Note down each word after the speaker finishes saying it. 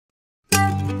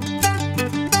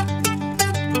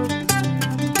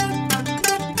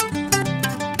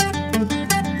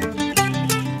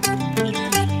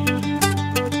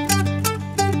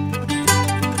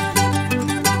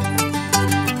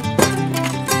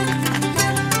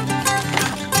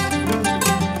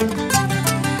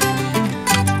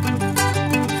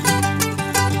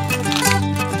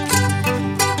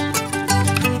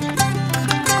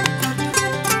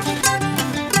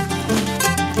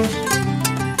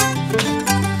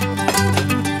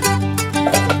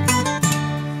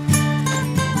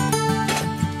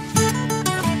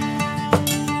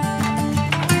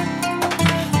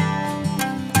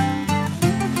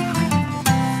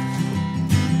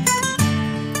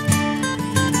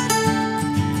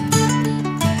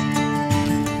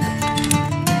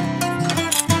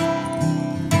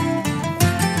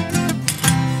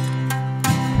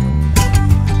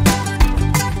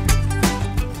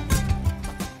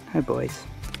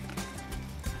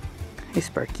Hey,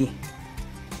 Sparky.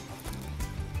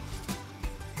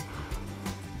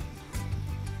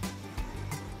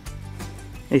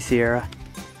 Hey, Sierra.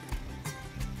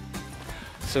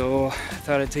 So I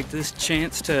thought I'd take this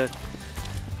chance to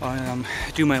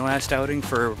do my last outing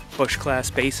for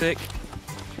Bushclass Basic.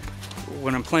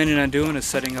 What I'm planning on doing is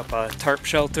setting up a tarp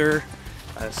shelter,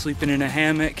 sleeping in a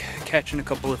hammock, catching a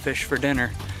couple of fish for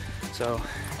dinner. So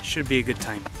it should be a good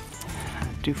time.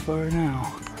 Not too far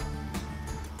now.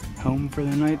 Home for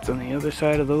the night's on the other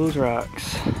side of those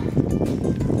rocks.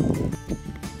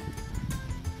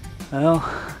 Well,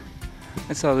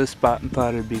 I saw this spot and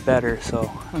thought it'd be better,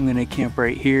 so I'm gonna camp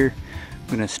right here.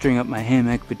 I'm gonna string up my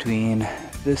hammock between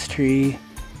this tree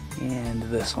and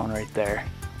this one right there.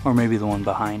 Or maybe the one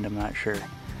behind, I'm not sure.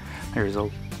 There is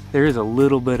a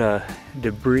little bit of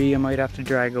debris I might have to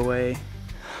drag away.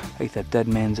 Like that dead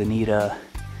man's Anita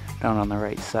down on the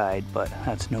right side, but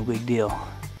that's no big deal.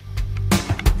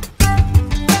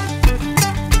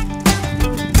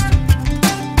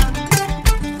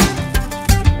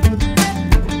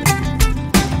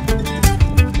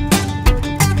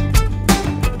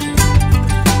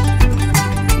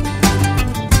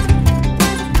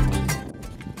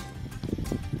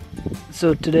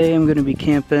 So today I'm going to be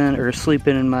camping or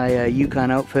sleeping in my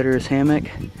Yukon Outfitters hammock.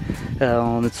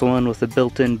 It's the one with the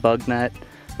built-in bug net.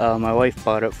 My wife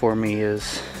bought it for me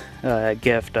as a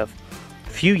gift a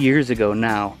few years ago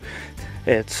now.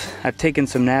 I've taken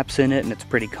some naps in it and it's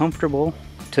pretty comfortable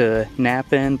to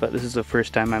nap in, but this is the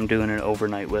first time I'm doing an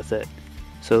overnight with it.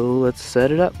 So let's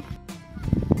set it up.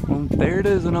 Well, there it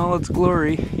is in all its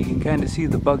glory. You can kind of see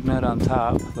the bug net on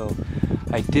top, though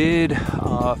I did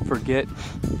forget,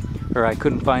 or I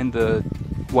couldn't find the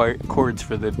wire cords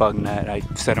for the bug net. I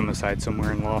set them aside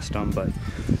somewhere and lost them, but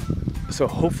so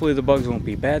hopefully the bugs won't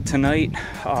be bad tonight.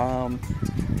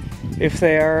 If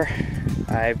they are,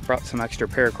 I brought some extra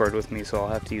paracord with me, so I'll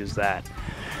have to use that.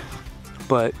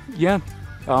 But yeah,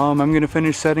 I'm gonna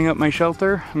finish setting up my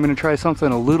shelter. I'm gonna try something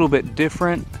a little bit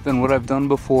different than what I've done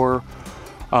before,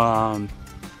 and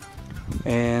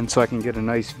so I can get a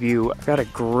nice view. I've got a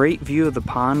great view of the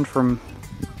pond from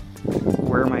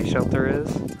where my shelter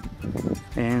is,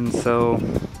 and so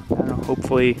I don't know,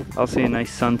 hopefully I'll see a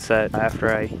nice sunset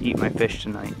after I eat my fish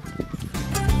tonight.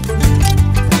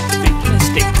 Making a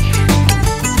steak.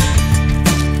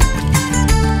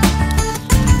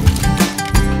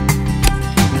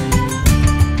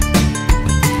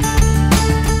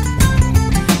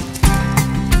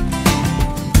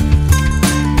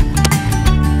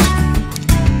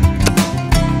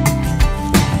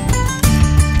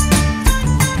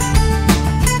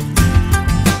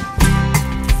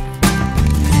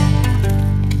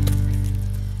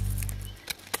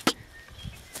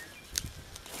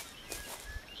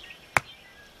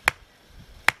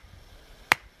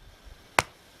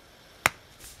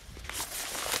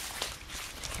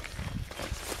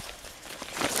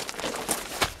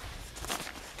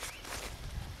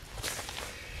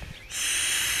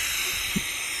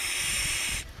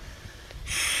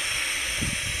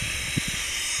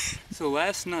 So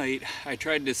last night I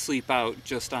tried to sleep out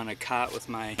just on a cot with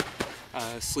my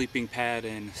sleeping pad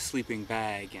and sleeping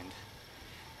bag, and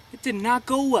it did not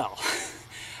go well.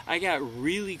 I got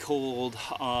really cold.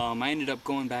 I ended up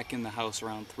going back in the house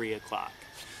around 3 o'clock.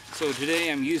 So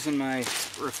today I'm using my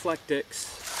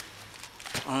Reflectix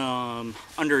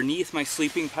underneath my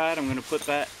sleeping pad. I'm going to put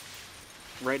that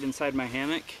right inside my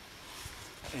hammock,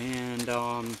 and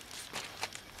I'm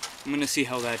going to see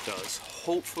how that does.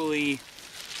 Hopefully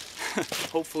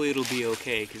it'll be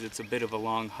okay, because it's a bit of a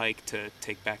long hike to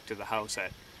take back to the house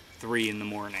at 3 in the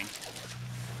morning.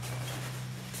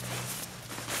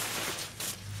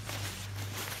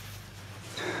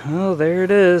 Oh, there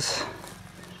it is.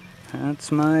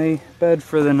 That's my bed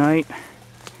for the night.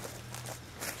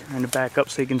 Trying to back up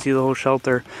so you can see the whole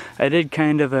shelter. I did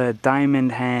kind of a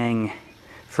diamond hang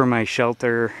for my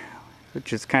shelter,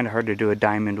 which is kind of hard to do a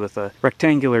diamond with a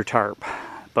rectangular tarp,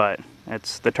 but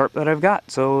that's the tarp that I've got,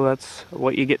 so that's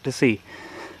what you get to see.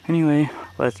 Anyway,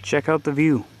 let's check out the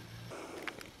view.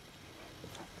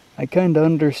 I kind of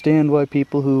understand why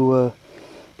people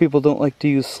don't like to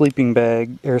use sleeping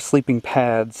bag or sleeping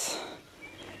pads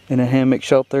in a hammock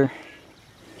shelter.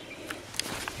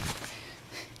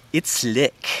 It's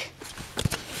slick.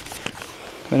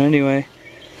 But anyway,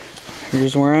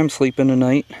 here's where I'm sleeping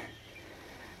tonight.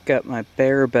 Got my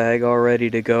bear bag all ready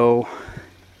to go.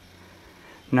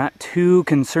 Not too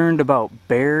concerned about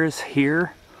bears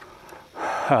here,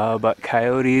 but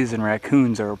coyotes and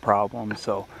raccoons are a problem,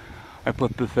 so I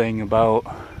put the thing about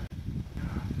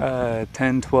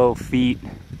 10-12 feet,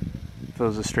 if it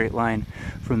was a straight line,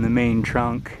 from the main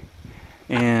trunk,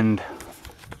 and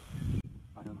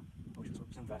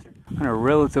on a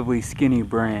relatively skinny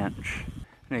branch.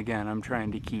 And again, I'm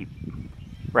trying to keep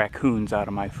raccoons out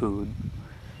of my food.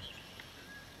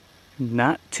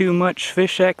 Not too much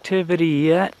fish activity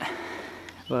yet,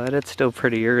 but it's still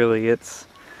pretty early. It's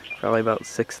probably about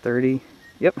 6:30.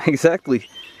 Yep, exactly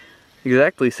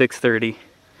 6:30.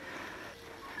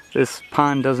 This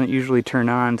pond doesn't usually turn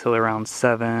on until around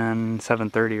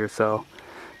 7:30 or so.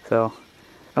 So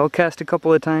I'll cast a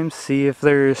couple of times, see if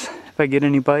I get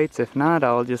any bites. If not,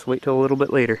 I'll just wait till a little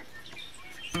bit later.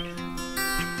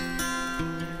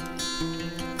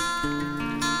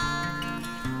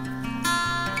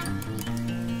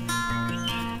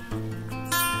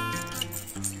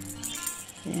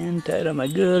 And tied on my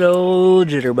good old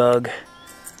jitterbug.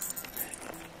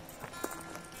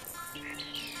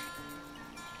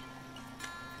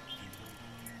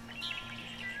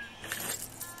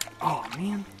 Oh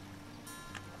man.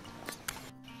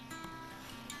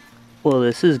 Well,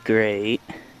 this is great.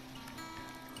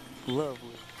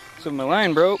 Lovely. So my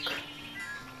line broke,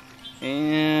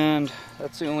 and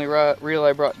that's the only reel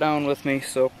I brought down with me,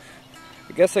 so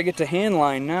I guess I get to hand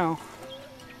line now.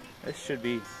 This should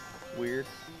be weird.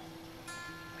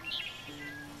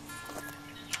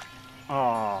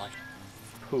 Oh,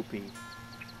 poopy.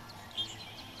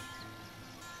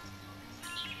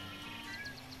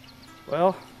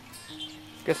 Well,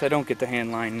 guess I don't get the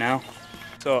hand line now.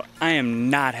 So I am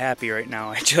not happy right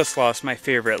now. I just lost my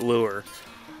favorite lure.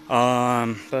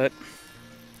 But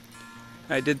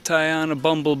I did tie on a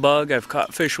bumblebug. I've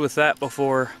caught fish with that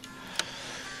before.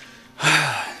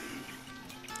 I'm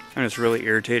just really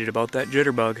irritated about that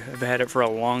jitterbug. I've had it for a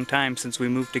long time since we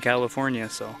moved to California,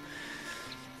 so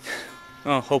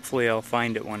well, hopefully I'll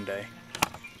find it one day.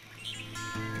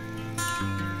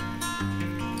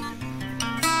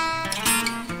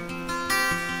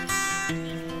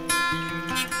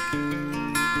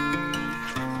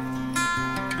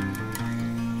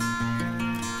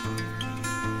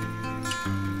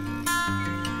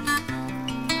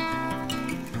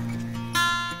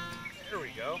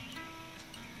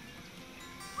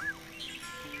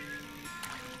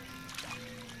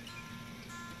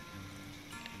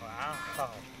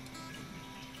 Wow.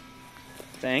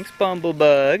 Thanks,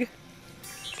 Bumblebug.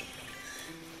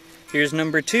 Here's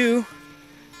number 2.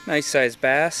 Nice sized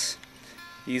bass.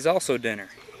 He's also dinner.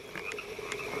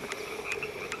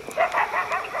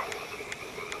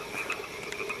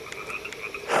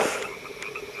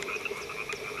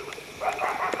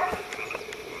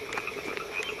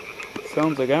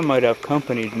 Sounds like I might have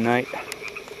company tonight.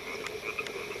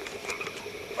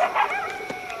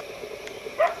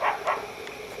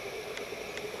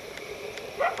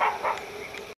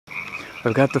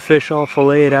 I've got the fish all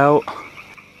filleted out.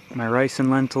 My rice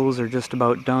and lentils are just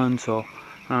about done, so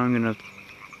I'm gonna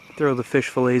throw the fish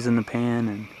fillets in the pan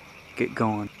and get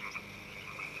going.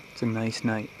 It's a nice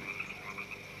night.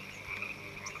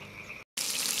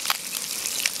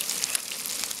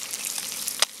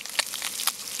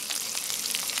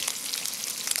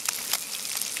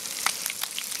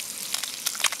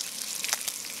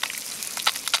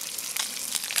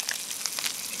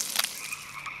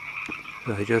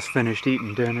 So I just finished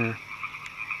eating dinner.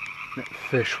 That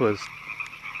fish was,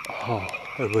 oh,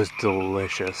 it was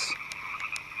delicious.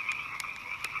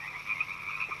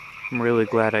 I'm really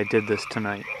glad I did this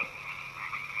tonight.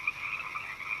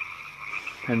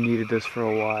 I've needed this for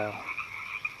a while.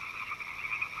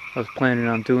 I was planning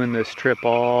on doing this trip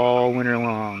all winter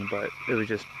long, but it was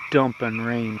just dumping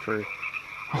rain for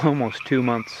almost 2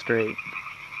 months straight.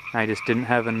 I just didn't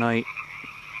have a night.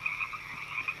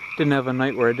 Didn't have a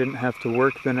night where I didn't have to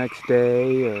work the next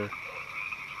day or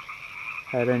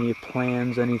had any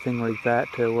plans, anything like that,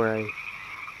 to where I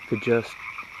could just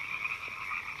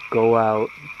go out,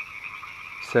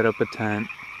 set up a tent,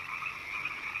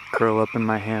 curl up in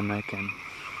my hammock and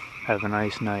have a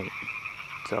nice night.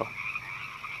 So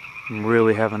I'm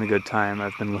really having a good time.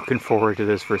 I've been looking forward to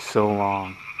this for so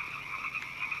long.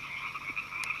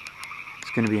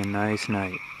 It's gonna be a nice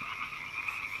night.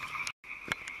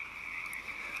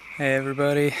 Hey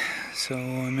everybody, so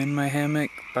I'm in my hammock,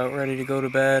 about ready to go to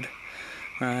bed.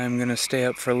 I'm gonna stay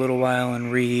up for a little while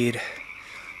and read.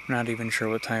 I'm not even sure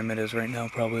what time it is right now,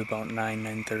 probably about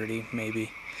 9:30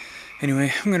 maybe.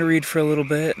 Anyway, I'm gonna read for a little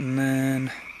bit and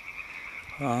then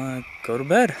go to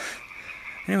bed.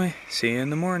 Anyway, see you in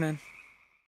the morning.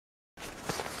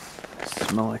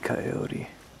 Smell a coyote.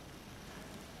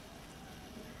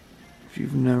 If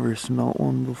you've never smelt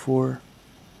one before,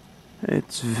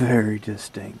 it's very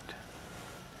distinct.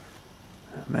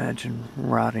 Imagine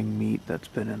rotting meat that's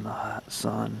been in the hot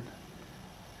sun,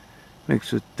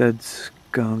 mixed with dead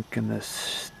skunk and the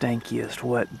stankiest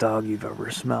wet dog you've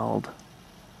ever smelled.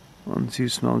 Once you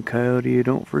smell coyote, you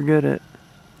don't forget it.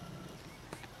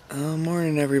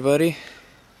 Morning, everybody.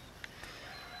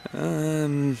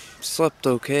 Slept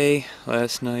okay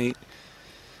last night.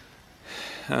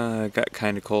 Got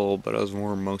kind of cold, but I was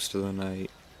warm most of the night.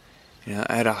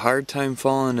 I had a hard time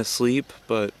falling asleep,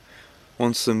 but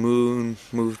once the moon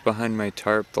moved behind my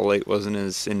tarp, the light wasn't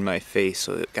as in my face,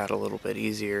 so it got a little bit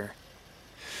easier.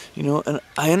 And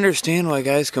I understand why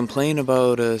guys complain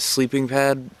about a sleeping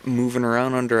pad moving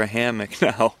around under a hammock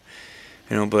now.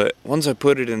 But once I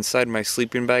put it inside my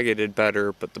sleeping bag, it did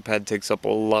better, but the pad takes up a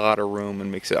lot of room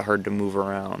and makes it hard to move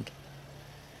around.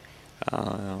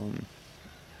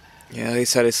 Yeah, like I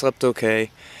said, I slept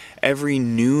okay. Every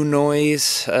new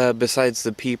noise, besides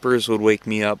the peepers, would wake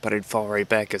me up, but I'd fall right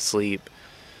back asleep.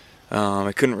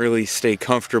 I couldn't really stay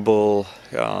comfortable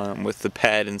with the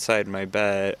pad inside my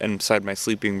bed, inside my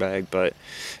sleeping bag,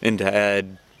 and to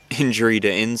add injury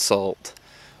to insult,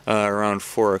 around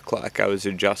 4 o'clock I was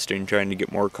adjusting, trying to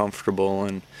get more comfortable,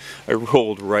 and I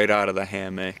rolled right out of the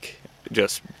hammock,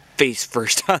 just face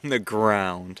first on the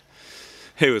ground.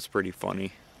 It was pretty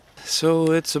funny.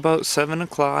 So it's about 7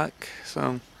 o'clock,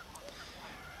 so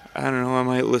I don't know, I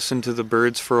might listen to the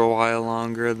birds for a while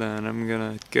longer, then I'm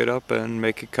gonna get up and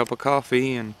make a cup of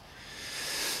coffee and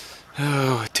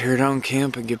tear down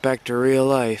camp and get back to real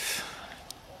life.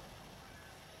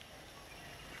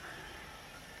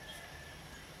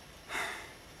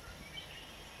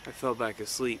 I fell back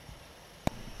asleep.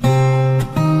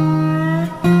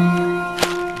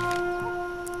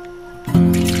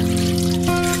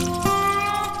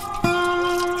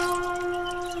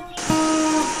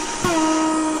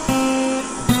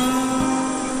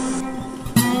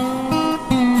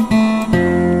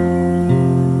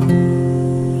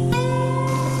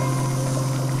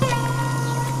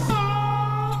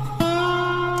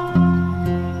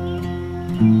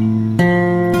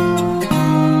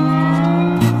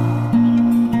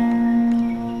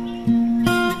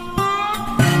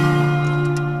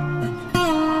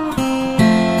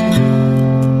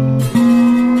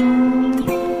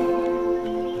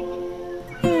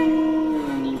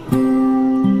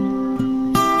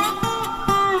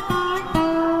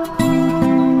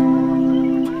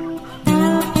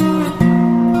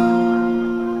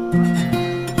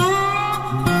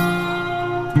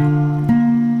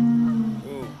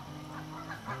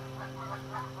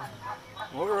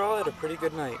 Overall, I had a pretty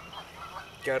good night.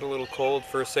 Got a little cold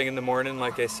first thing in the morning,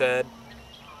 like I said.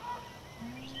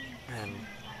 And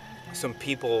some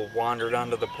people wandered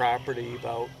onto the property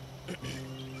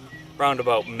around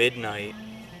about midnight.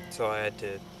 So I had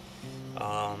to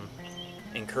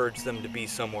encourage them to be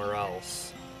somewhere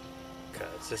else.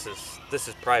 Because this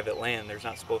is private land. There's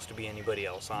not supposed to be anybody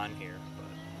else on here.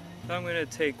 So I'm going to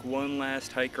take one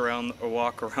last hike around, or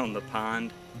walk around the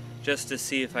pond, just to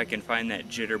see if I can find that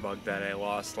jitterbug that I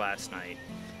lost last night.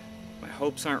 My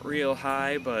hopes aren't real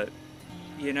high, but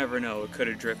you never know, it could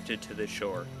have drifted to the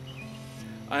shore.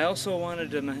 I also wanted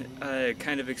to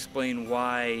kind of explain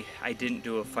why I didn't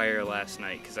do a fire last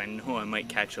night, because I know I might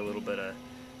catch a little bit of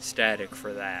static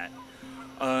for that.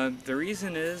 The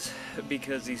reason is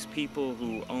because these people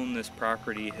who own this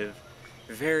property have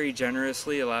very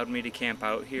generously allowed me to camp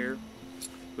out here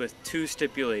with 2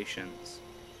 stipulations.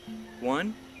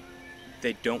 One,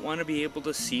 they don't want to be able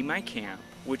to see my camp,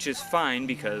 which is fine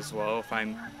because, well, if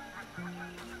I'm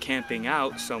camping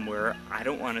out somewhere, I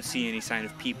don't want to see any sign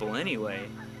of people anyway.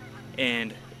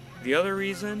 And the other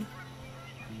reason,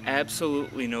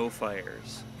 absolutely no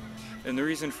fires. And the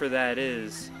reason for that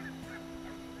is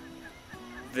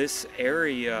this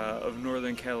area of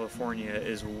Northern California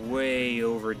is way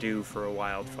overdue for a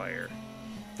wildfire.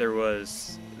 There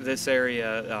was this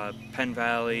area, Penn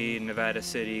Valley, Nevada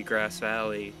City, Grass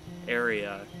Valley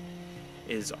area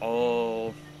is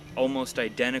all almost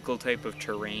identical type of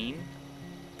terrain,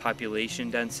 population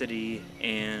density,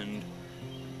 and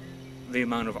the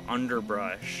amount of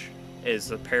underbrush as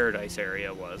the Paradise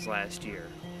area was last year.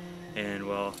 And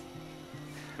well,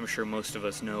 I'm sure most of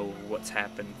us know what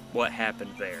happened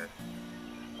there.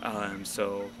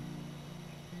 So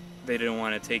they didn't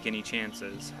want to take any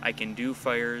chances. I can do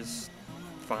fires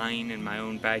fine in my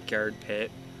own backyard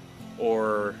pit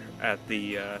or at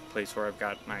the place where I've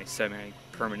got my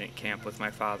semi-permanent camp with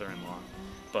my father-in-law.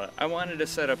 But I wanted to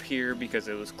set up here because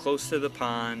it was close to the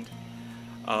pond.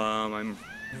 I'm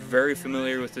very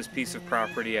familiar with this piece of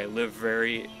property. I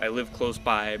live close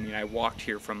by. I mean, I walked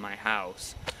here from my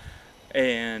house.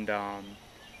 And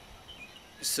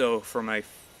so for my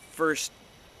first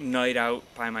night out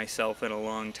by myself in a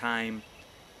long time,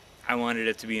 I wanted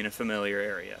it to be in a familiar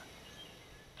area.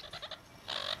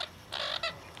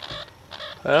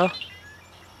 Well,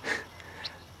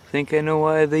 think I know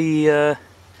why the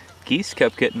geese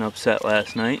kept getting upset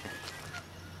last night.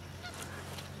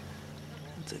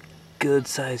 It's a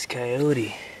good-sized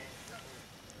coyote.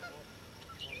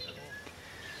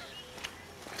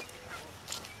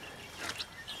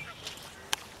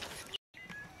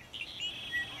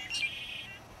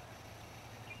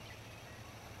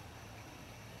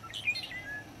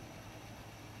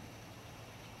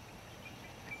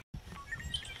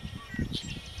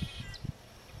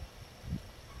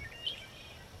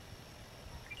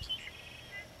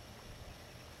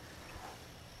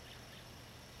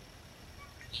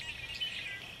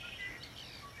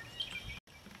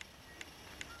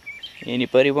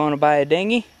 Anybody want to buy a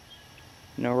dinghy?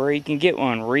 Know where you can get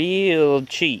one real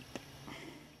cheap.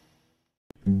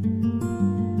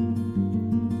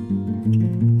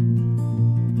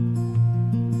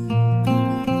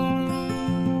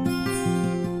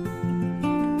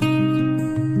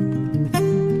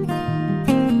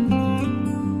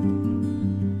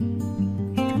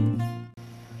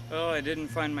 Well, I didn't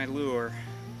find my lure.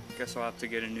 Guess I'll have to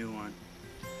get a new one.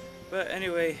 But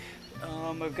anyway,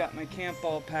 I've got my camp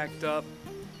all packed up.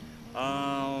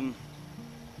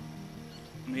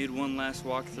 Made one last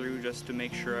walkthrough just to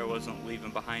make sure I wasn't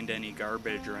leaving behind any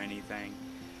garbage or anything.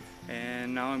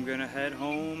 And now I'm gonna head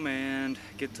home and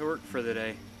get to work for the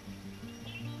day.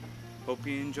 Hope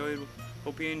you enjoyed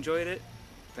it.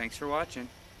 Thanks for watching.